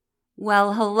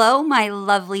Well, hello, my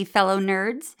lovely fellow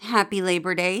nerds. Happy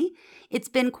Labor Day. It's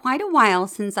been quite a while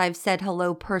since I've said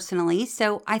hello personally,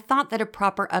 so I thought that a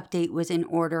proper update was in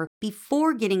order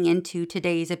before getting into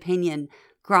today's opinion,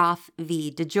 Groff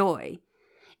v. DeJoy.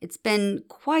 It's been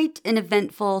quite an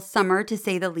eventful summer, to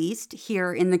say the least,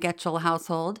 here in the Getchell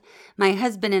household. My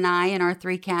husband and I and our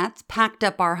 3 cats packed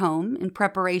up our home in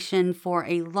preparation for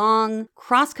a long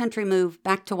cross-country move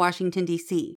back to Washington,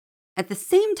 D.C. At the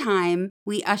same time,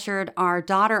 we ushered our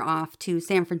daughter off to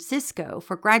San Francisco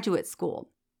for graduate school.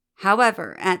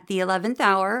 However, at the 11th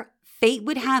hour, fate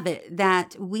would have it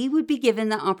that we would be given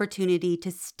the opportunity to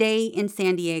stay in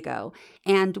San Diego,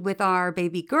 and with our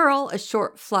baby girl, a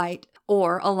short flight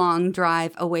or a long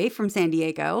drive away from San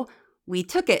Diego, we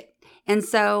took it. And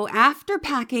so after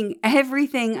packing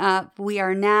everything up, we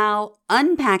are now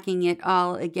unpacking it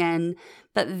all again,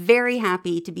 but very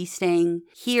happy to be staying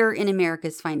here in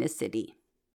America's finest city.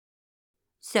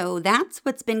 So that's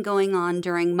what's been going on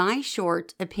during my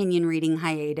short opinion reading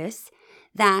hiatus.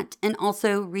 That and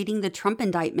also reading the Trump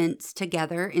indictments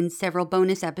together in several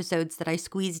bonus episodes that I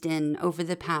squeezed in over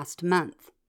the past month.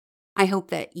 I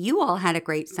hope that you all had a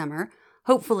great summer,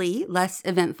 hopefully less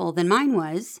eventful than mine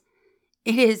was.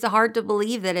 It is hard to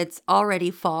believe that it's already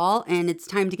fall and it's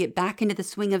time to get back into the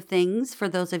swing of things for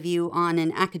those of you on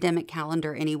an academic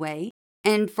calendar anyway.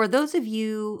 And for those of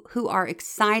you who are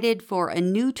excited for a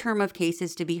new term of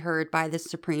cases to be heard by the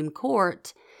Supreme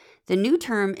Court, the new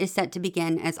term is set to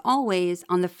begin, as always,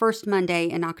 on the first Monday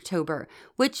in October,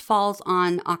 which falls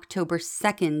on October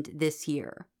 2nd this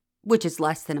year, which is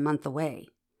less than a month away.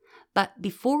 But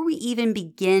before we even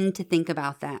begin to think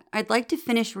about that, I'd like to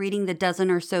finish reading the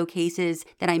dozen or so cases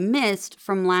that I missed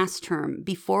from last term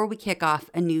before we kick off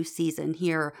a new season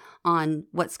here on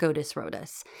What SCOTUS Wrote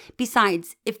Us.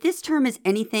 Besides, if this term is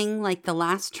anything like the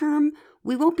last term,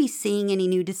 we won't be seeing any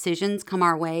new decisions come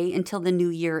our way until the new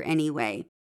year anyway.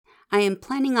 I am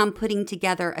planning on putting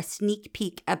together a sneak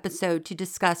peek episode to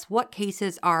discuss what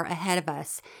cases are ahead of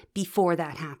us before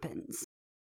that happens.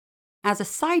 As a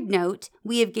side note,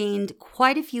 we have gained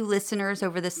quite a few listeners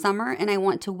over the summer, and I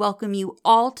want to welcome you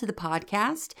all to the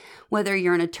podcast, whether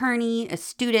you're an attorney, a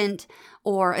student,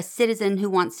 or a citizen who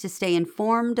wants to stay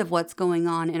informed of what's going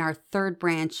on in our third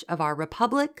branch of our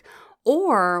republic,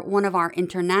 or one of our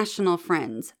international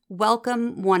friends.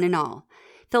 Welcome, one and all.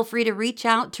 Feel free to reach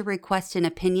out to request an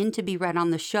opinion to be read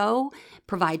on the show,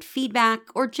 provide feedback,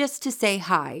 or just to say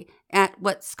hi at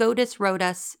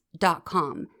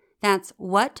whatscotuswroteus.com. That's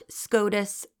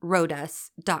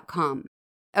whatscotuswroteus.com.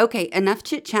 Okay, enough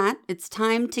chit-chat. It's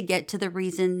time to get to the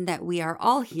reason that we are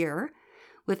all here.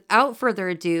 Without further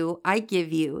ado, I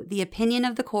give you the opinion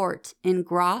of the court in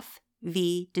Groff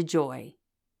v. DeJoy.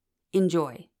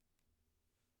 Enjoy.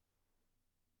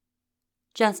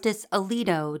 Justice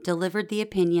Alito delivered the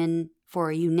opinion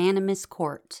for a unanimous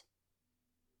court.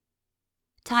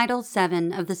 Title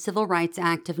VII of the Civil Rights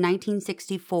Act of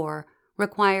 1964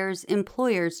 requires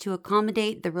employers to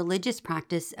accommodate the religious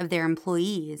practice of their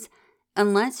employees,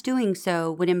 unless doing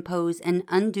so would impose an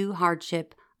undue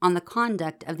hardship on the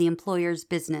conduct of the employer's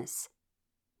business.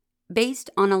 Based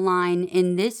on a line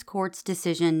in this court's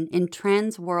decision in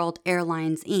Trans World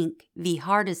Airlines, Inc. v.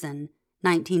 Hardison,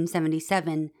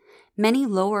 1977, many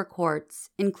lower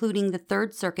courts, including the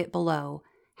Third Circuit below,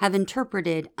 have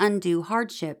interpreted undue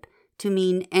hardship to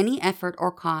mean any effort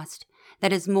or cost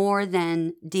that is more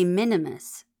than de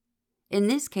minimis. In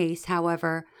this case,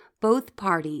 however, both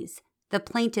parties, the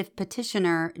plaintiff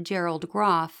petitioner Gerald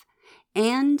Groff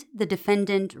and the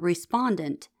defendant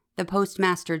respondent, the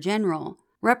Postmaster General,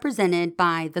 represented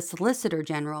by the Solicitor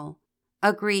General,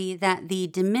 agree that the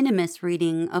de minimis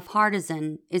reading of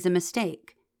Hardison is a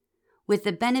mistake. With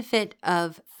the benefit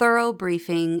of thorough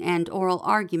briefing and oral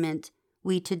argument,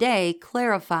 we today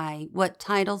clarify what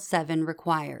Title VII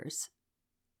requires.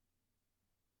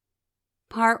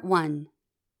 Part 1.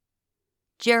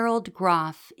 Gerald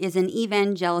Groff is an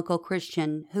evangelical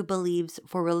Christian who believes,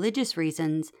 for religious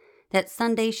reasons, that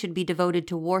Sunday should be devoted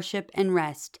to worship and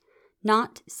rest,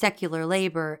 not secular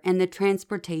labor and the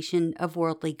transportation of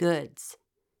worldly goods.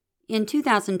 In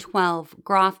 2012,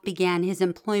 Groff began his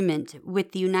employment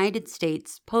with the United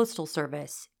States Postal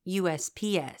Service,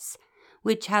 USPS,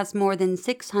 which has more than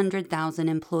 600,000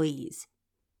 employees.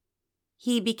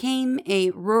 He became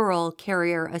a rural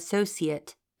carrier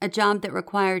associate, a job that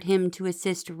required him to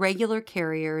assist regular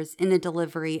carriers in the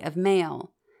delivery of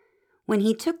mail. When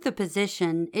he took the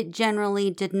position, it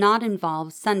generally did not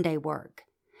involve Sunday work,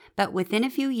 but within a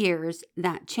few years,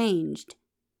 that changed.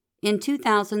 In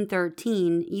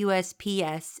 2013,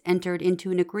 USPS entered into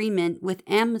an agreement with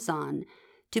Amazon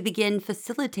to begin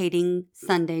facilitating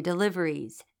Sunday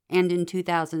deliveries, and in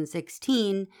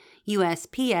 2016,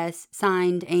 USPS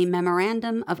signed a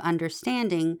Memorandum of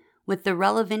Understanding with the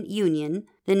relevant union,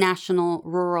 the National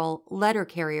Rural Letter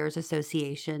Carriers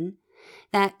Association,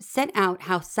 that set out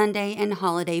how Sunday and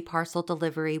holiday parcel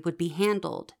delivery would be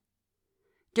handled.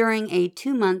 During a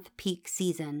 2-month peak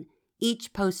season,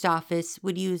 each post office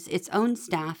would use its own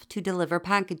staff to deliver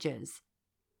packages.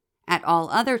 At all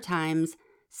other times,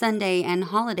 Sunday and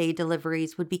holiday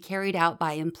deliveries would be carried out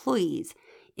by employees,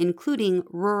 including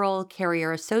rural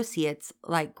carrier associates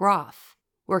like Groff,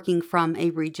 working from a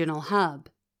regional hub.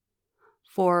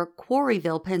 For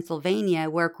Quarryville, Pennsylvania,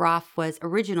 where Groff was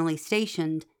originally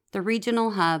stationed, the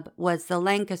regional hub was the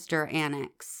Lancaster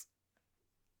Annex.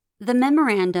 The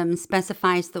memorandum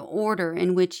specifies the order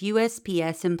in which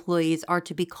USPS employees are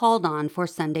to be called on for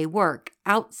Sunday work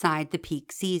outside the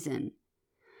peak season.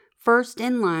 First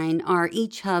in line are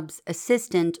each hub's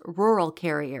assistant rural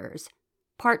carriers,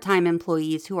 part-time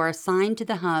employees who are assigned to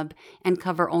the hub and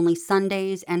cover only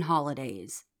Sundays and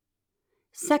holidays.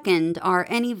 Second are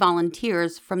any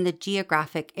volunteers from the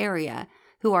geographic area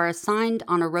who are assigned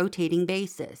on a rotating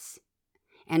basis.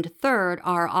 And third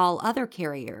are all other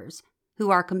carriers who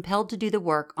are compelled to do the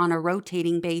work on a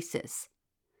rotating basis.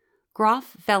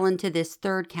 Groff fell into this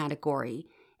third category,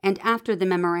 and after the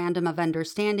Memorandum of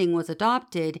Understanding was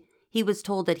adopted, he was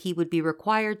told that he would be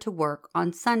required to work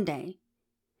on Sunday.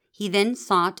 He then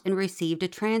sought and received a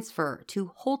transfer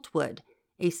to Holtwood,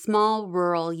 a small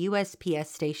rural USPS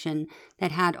station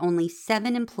that had only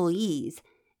 7 employees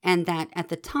and that at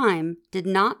the time did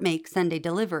not make Sunday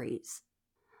deliveries.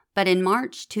 But in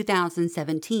March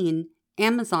 2017,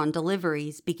 Amazon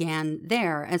deliveries began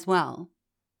there as well.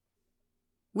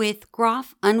 With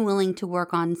Groff unwilling to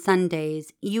work on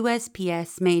Sundays,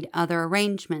 USPS made other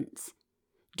arrangements.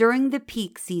 During the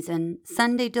peak season,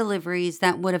 Sunday deliveries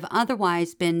that would have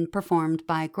otherwise been performed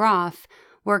by Groff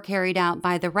were carried out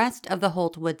by the rest of the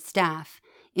Holtwood staff,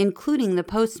 including the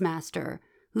postmaster,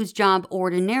 whose job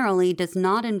ordinarily does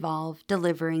not involve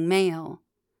delivering mail.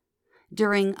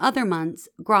 During other months,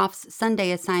 Groff's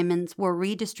Sunday assignments were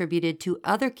redistributed to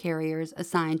other carriers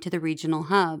assigned to the regional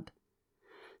hub.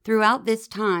 Throughout this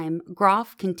time,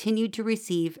 Groff continued to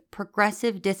receive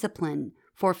progressive discipline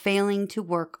for failing to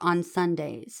work on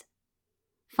Sundays.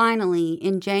 Finally,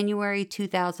 in January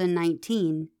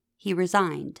 2019, he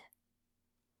resigned.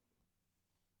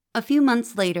 A few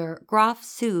months later, Groff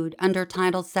sued under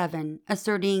Title VII,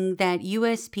 asserting that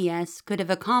USPS could have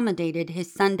accommodated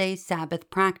his Sunday Sabbath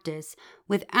practice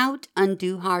without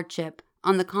undue hardship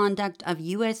on the conduct of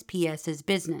USPS's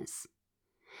business.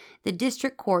 The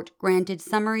district court granted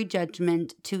summary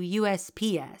judgment to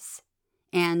USPS,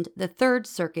 and the Third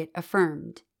Circuit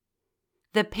affirmed.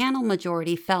 The panel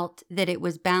majority felt that it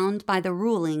was bound by the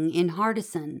ruling in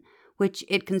Hardison, which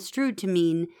it construed to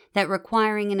mean that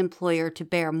requiring an employer to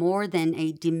bear more than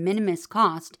a de minimis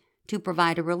cost to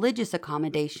provide a religious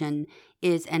accommodation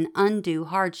is an undue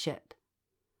hardship.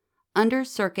 Under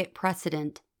circuit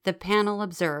precedent, the panel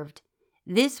observed,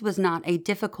 this was not a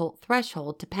difficult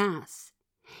threshold to pass,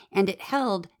 and it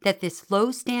held that this low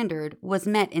standard was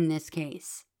met in this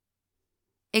case.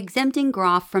 Exempting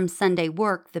Groff from Sunday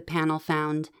work, the panel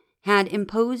found, had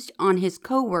imposed on his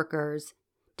co-workers,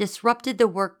 disrupted the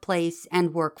workplace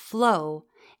and workflow,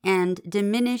 and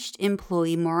diminished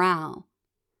employee morale.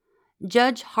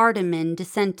 Judge Hardiman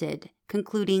dissented,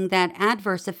 concluding that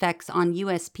adverse effects on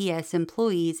USPS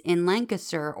employees in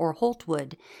Lancaster or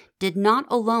Holtwood did not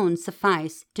alone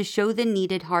suffice to show the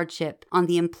needed hardship on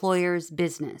the employer's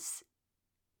business.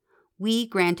 We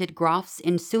granted Groff's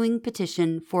ensuing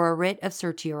petition for a writ of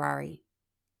certiorari.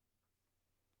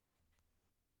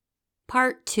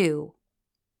 Part 2.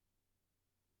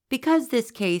 Because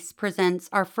this case presents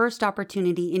our first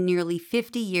opportunity in nearly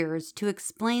 50 years to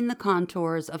explain the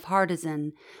contours of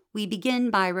Hardison, we begin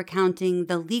by recounting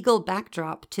the legal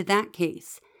backdrop to that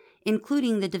case,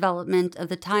 including the development of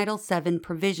the Title VII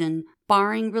provision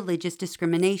barring religious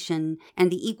discrimination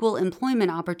and the Equal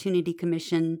Employment Opportunity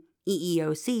Commission,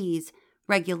 EEOC's,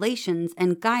 regulations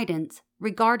and guidance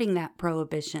regarding that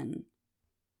prohibition.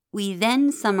 We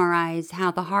then summarize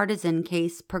how the Hardison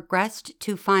case progressed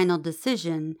to final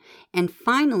decision, and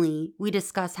finally, we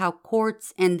discuss how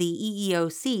courts and the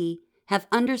EEOC have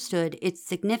understood its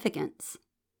significance.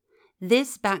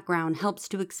 This background helps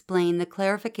to explain the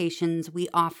clarifications we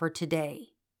offer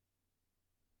today.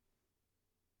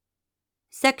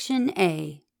 Section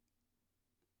A.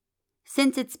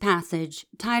 Since its passage,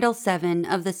 Title VII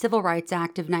of the Civil Rights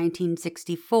Act of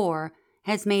 1964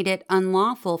 has made it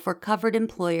unlawful for covered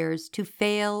employers to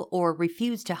fail or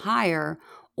refuse to hire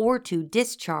or to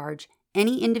discharge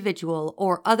any individual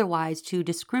or otherwise to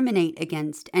discriminate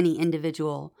against any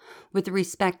individual with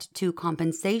respect to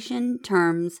compensation,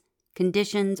 terms,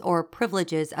 conditions, or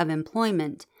privileges of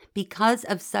employment because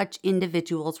of such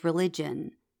individual's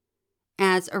religion.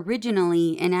 As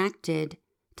originally enacted,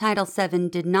 Title VII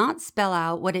did not spell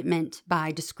out what it meant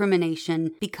by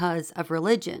discrimination because of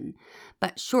religion,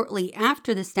 but shortly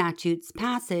after the statute's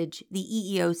passage, the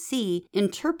EEOC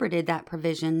interpreted that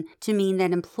provision to mean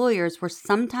that employers were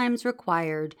sometimes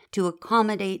required to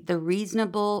accommodate the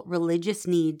reasonable religious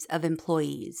needs of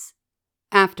employees.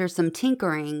 After some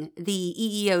tinkering, the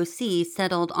EEOC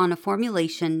settled on a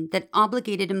formulation that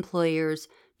obligated employers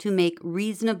to make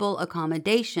reasonable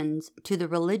accommodations to the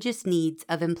religious needs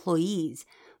of employees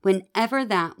whenever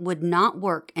that would not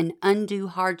work an undue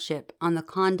hardship on the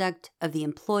conduct of the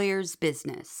employer's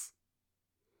business.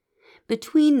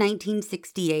 Between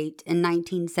 1968 and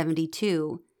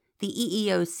 1972, the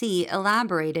EEOC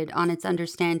elaborated on its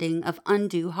understanding of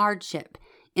undue hardship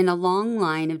in a long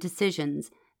line of decisions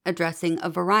addressing a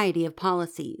variety of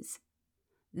policies.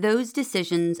 Those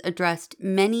decisions addressed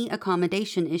many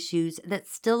accommodation issues that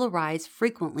still arise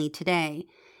frequently today,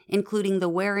 including the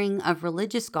wearing of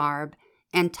religious garb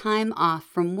and time off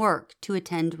from work to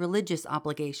attend religious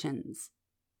obligations.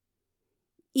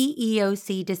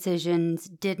 EEOC decisions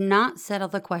did not settle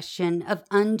the question of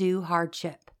undue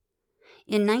hardship.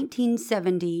 In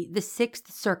 1970, the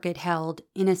Sixth Circuit held,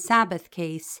 in a Sabbath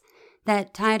case,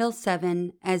 that Title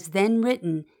VII, as then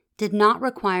written, did not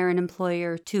require an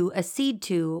employer to accede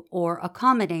to or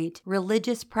accommodate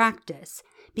religious practice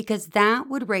because that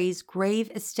would raise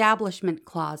grave Establishment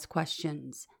Clause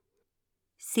questions.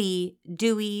 See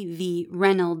Dewey v.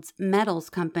 Reynolds Metals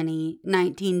Company,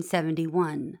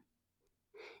 1971.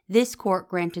 This court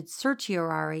granted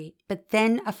certiorari, but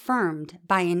then affirmed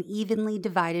by an evenly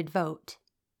divided vote.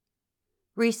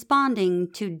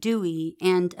 Responding to Dewey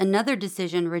and another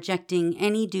decision rejecting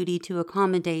any duty to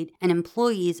accommodate an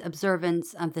employee's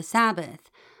observance of the Sabbath,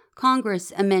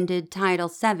 Congress amended Title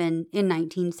VII in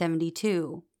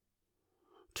 1972.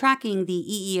 Tracking the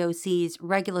EEOC's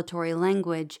regulatory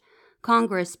language,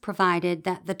 Congress provided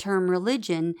that the term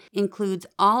religion includes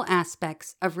all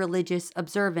aspects of religious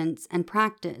observance and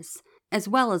practice, as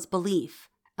well as belief,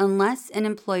 unless an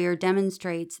employer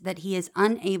demonstrates that he is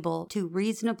unable to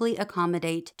reasonably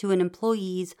accommodate to an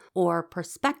employee's or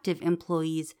prospective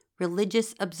employee's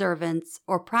religious observance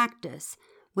or practice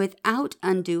without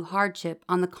undue hardship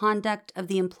on the conduct of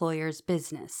the employer's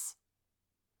business.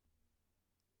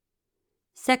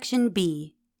 Section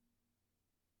B.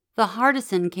 The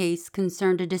Hardison case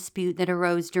concerned a dispute that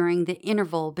arose during the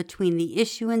interval between the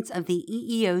issuance of the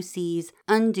EEOC's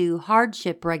undue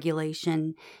hardship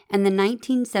regulation and the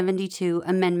 1972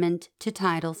 amendment to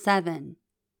Title VII.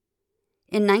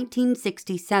 In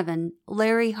 1967,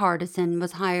 Larry Hardison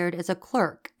was hired as a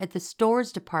clerk at the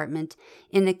stores department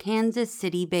in the Kansas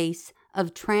City base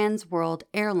of Trans World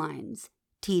Airlines,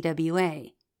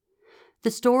 TWA.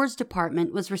 The stores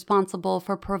department was responsible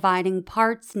for providing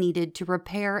parts needed to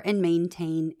repair and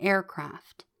maintain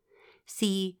aircraft.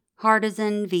 See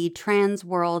Hardison v. Trans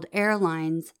World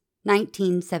Airlines,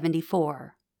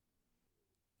 1974.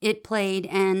 It played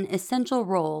an essential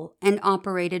role and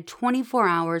operated 24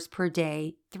 hours per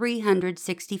day,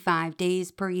 365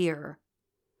 days per year.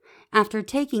 After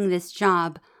taking this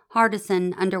job,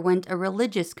 Hardison underwent a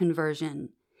religious conversion.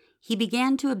 He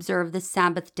began to observe the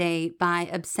Sabbath day by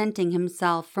absenting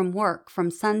himself from work from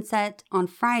sunset on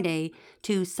Friday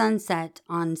to sunset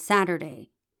on Saturday,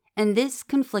 and this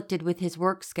conflicted with his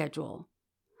work schedule.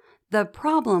 The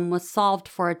problem was solved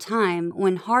for a time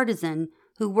when Hardison,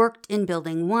 who worked in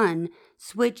Building 1,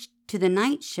 switched to the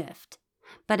night shift,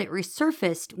 but it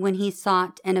resurfaced when he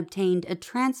sought and obtained a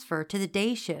transfer to the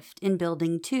day shift in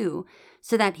Building 2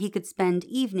 so that he could spend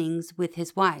evenings with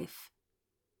his wife.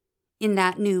 In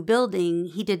that new building,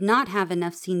 he did not have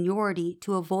enough seniority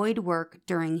to avoid work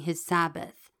during his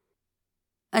Sabbath.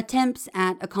 Attempts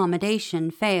at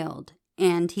accommodation failed,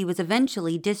 and he was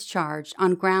eventually discharged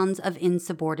on grounds of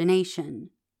insubordination.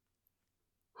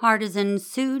 Hardison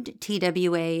sued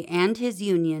TWA and his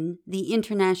union, the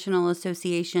International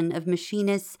Association of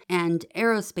Machinists and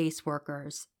Aerospace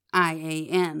Workers,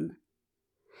 IAM.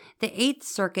 The Eighth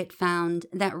Circuit found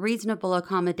that reasonable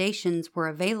accommodations were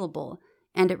available,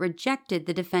 and it rejected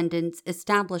the defendant's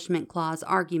Establishment Clause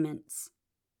arguments.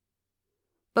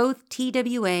 Both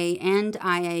TWA and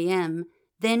IAM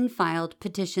then filed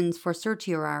petitions for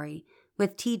certiorari,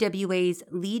 with TWA's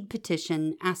lead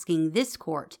petition asking this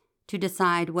court to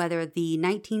decide whether the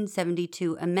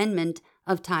 1972 amendment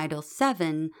of Title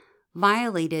VII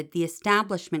violated the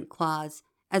Establishment Clause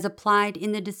as applied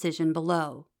in the decision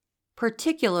below.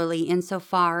 particularly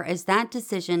insofar as that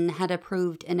decision had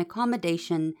approved an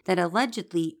accommodation that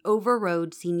allegedly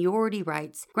overrode seniority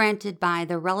rights granted by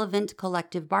the relevant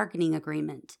collective bargaining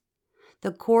agreement.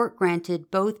 The court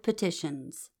granted both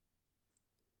petitions.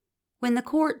 When the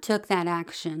court took that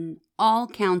action, all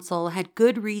counsel had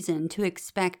good reason to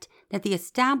expect that the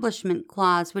Establishment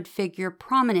Clause would figure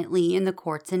prominently in the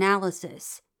court's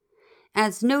analysis.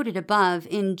 As noted above,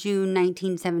 in June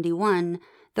 1971,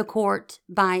 the court,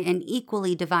 by an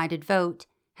equally divided vote,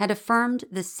 had affirmed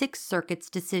the Sixth Circuit's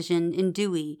decision in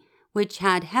Dewey, which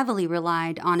had heavily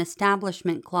relied on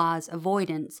Establishment Clause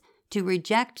avoidance to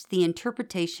reject the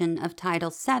interpretation of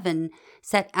Title VII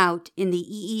set out in the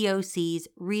EEOC's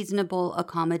Reasonable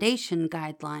Accommodation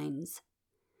Guidelines.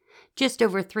 Just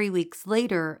over 3 weeks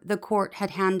later, the court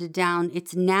had handed down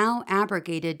its now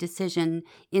abrogated decision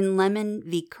in Lemon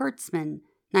v. Kurtzman,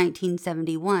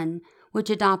 1971, which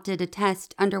adopted a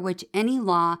test under which any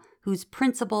law whose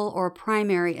principal or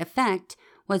primary effect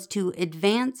was to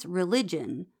advance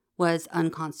religion was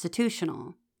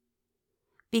unconstitutional.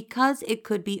 Because it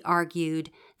could be argued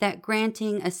that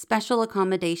granting a special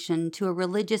accommodation to a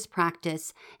religious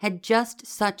practice had just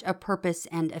such a purpose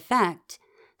and effect,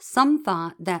 some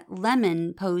thought that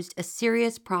Lemon posed a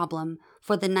serious problem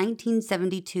for the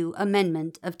 1972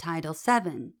 amendment of Title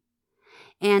VII.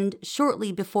 And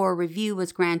shortly before review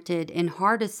was granted in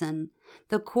Hardison,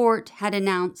 the court had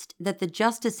announced that the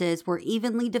justices were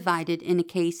evenly divided in a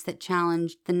case that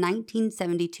challenged the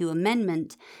 1972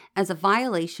 amendment as a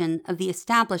violation of the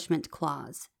Establishment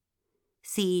Clause.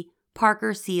 See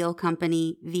Parker Seal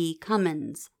Company v.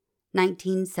 Cummins,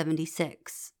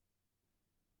 1976.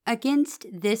 Against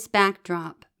this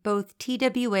backdrop, both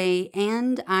TWA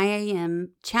and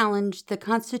IAM challenged the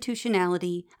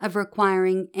constitutionality of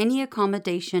requiring any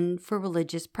accommodation for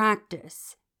religious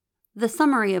practice. The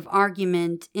summary of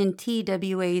argument in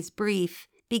TWA's brief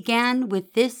began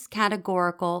with this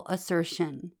categorical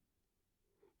assertion: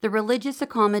 the religious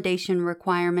accommodation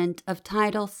requirement of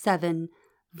Title VII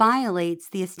violates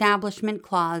the Establishment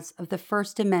Clause of the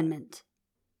First Amendment.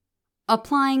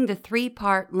 Applying the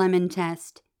three-part Lemon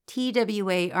test,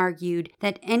 TWA argued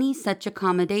that any such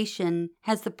accommodation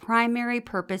has the primary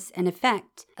purpose and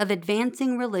effect of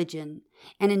advancing religion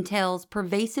and entails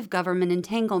pervasive government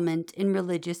entanglement in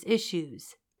religious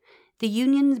issues. The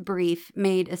union's brief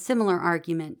made a similar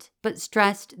argument, but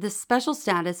stressed the special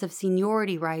status of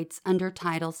seniority rights under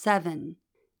Title VII.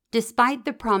 Despite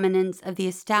the prominence of the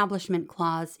Establishment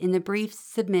Clause in the briefs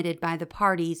submitted by the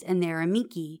parties and their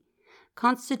amici,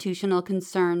 constitutional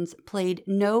concerns played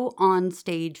no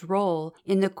on-stage role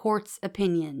in the court's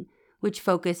opinion, which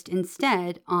focused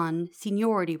instead on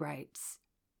seniority rights.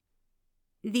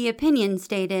 The opinion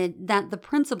stated that the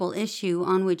principal issue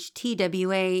on which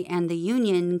TWA and the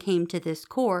union came to this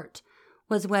court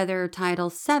was whether Title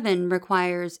VII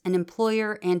requires an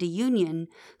employer and a union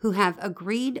who have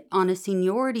agreed on a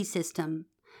seniority system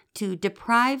to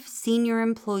deprive senior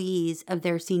employees of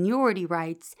their seniority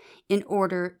rights in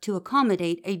order to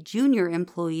accommodate a junior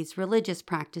employee's religious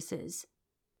practices.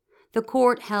 The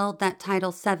court held that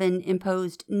Title VII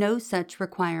imposed no such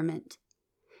requirement.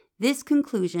 This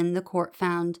conclusion, the court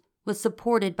found, was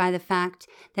supported by the fact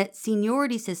that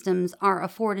seniority systems are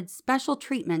afforded special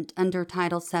treatment under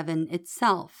Title VII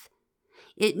itself.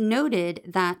 It noted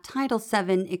that Title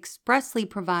VII expressly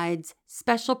provides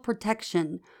special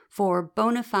protection for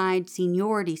bona fide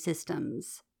seniority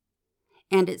systems,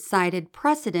 and it cited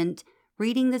precedent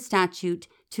reading the statute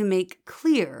to make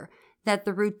clear that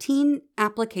the routine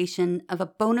application of a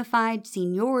bona fide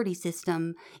seniority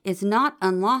system is not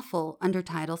unlawful under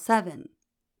Title VII.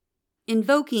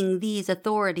 Invoking these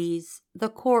authorities, the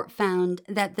court found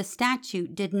that the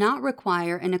statute did not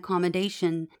require an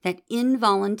accommodation that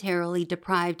involuntarily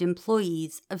deprived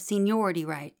employees of seniority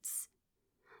rights.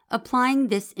 Applying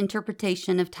this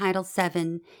interpretation of Title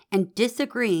VII and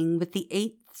disagreeing with the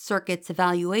Eighth Circuit's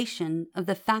evaluation of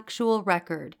the factual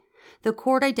record, the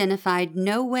court identified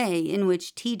no way in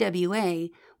which TWA,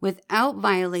 without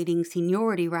violating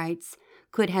seniority rights,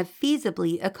 could have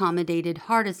feasibly accommodated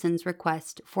Hardison's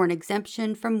request for an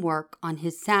exemption from work on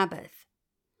his Sabbath.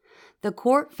 The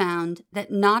court found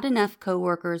that not enough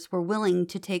coworkers were willing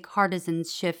to take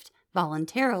Hardison's shift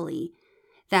voluntarily,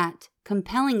 that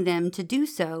compelling them to do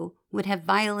so would have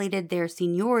violated their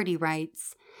seniority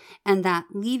rights, and that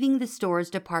leaving the store's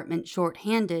department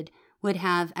short-handed would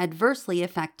have adversely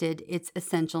affected its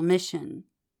essential mission.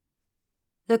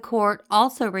 The court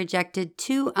also rejected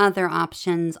two other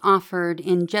options offered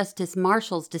in Justice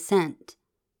Marshall's dissent.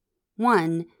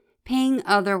 One, paying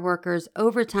other workers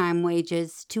overtime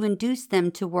wages to induce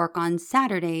them to work on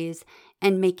Saturdays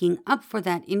and making up for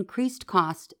that increased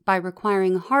cost by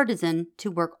requiring Hardison to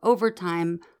work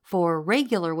overtime for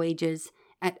regular wages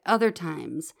at other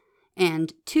times,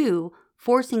 and 2,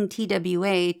 forcing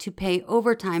TWA to pay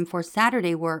overtime for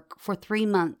Saturday work for 3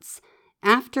 months,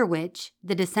 after which,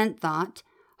 the dissent thought,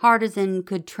 Hardison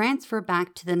could transfer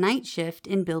back to the night shift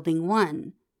in Building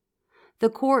 1. The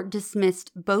court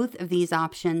dismissed both of these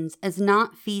options as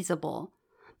not feasible,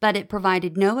 but it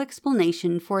provided no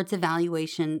explanation for its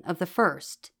evaluation of the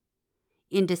first.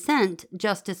 In dissent,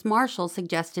 Justice Marshall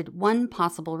suggested one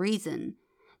possible reason,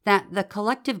 that the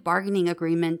collective bargaining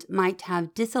agreement might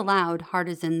have disallowed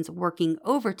Hardison's working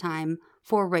overtime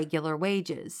for regular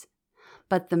wages,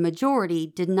 but the majority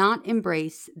did not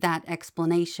embrace that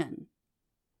explanation.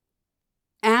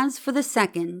 As for the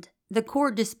second, the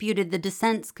court disputed the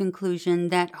dissent's conclusion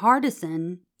that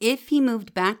Hardison, if he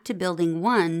moved back to Building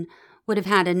 1, would have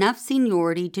had enough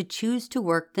seniority to choose to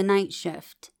work the night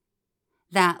shift.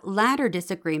 That latter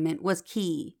disagreement was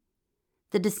key.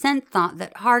 The dissent thought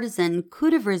that Hardison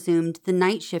could have resumed the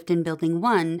night shift in Building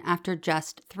 1 after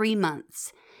just 3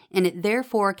 months, and it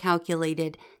therefore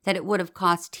calculated that it would have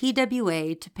cost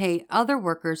TWA to pay other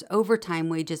workers overtime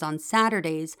wages on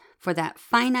Saturdays for that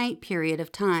finite period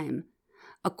of time.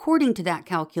 According to that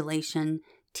calculation,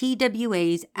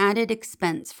 TWA's added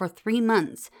expense for 3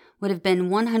 months would have been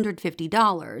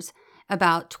 $150,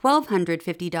 about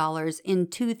 $1,250 in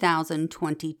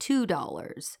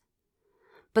 $2,022.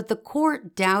 But the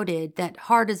court doubted that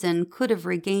Hardison could have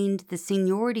regained the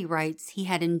seniority rights he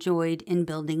had enjoyed in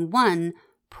Building 1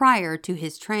 prior to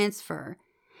his transfer,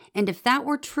 and if that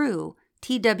were true,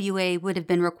 TWA would have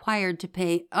been required to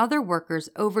pay other workers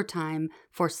overtime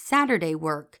for Saturday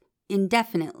work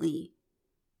indefinitely.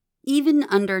 Even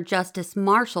under Justice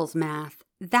Marshall's math,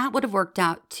 that would have worked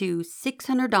out to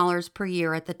 $600 per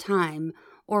year at the time,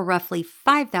 or roughly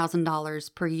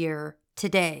 $5,000 per year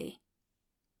today.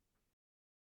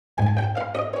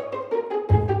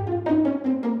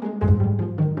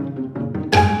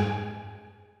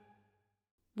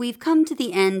 We've come to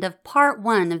the end of part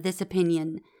 1 of this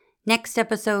opinion. Next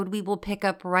episode, we will pick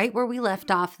up right where we left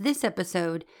off this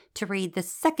episode to read the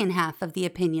second half of the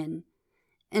opinion.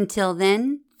 Until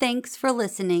then, thanks for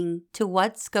listening to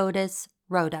What SCOTUS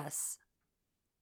Wrote Us.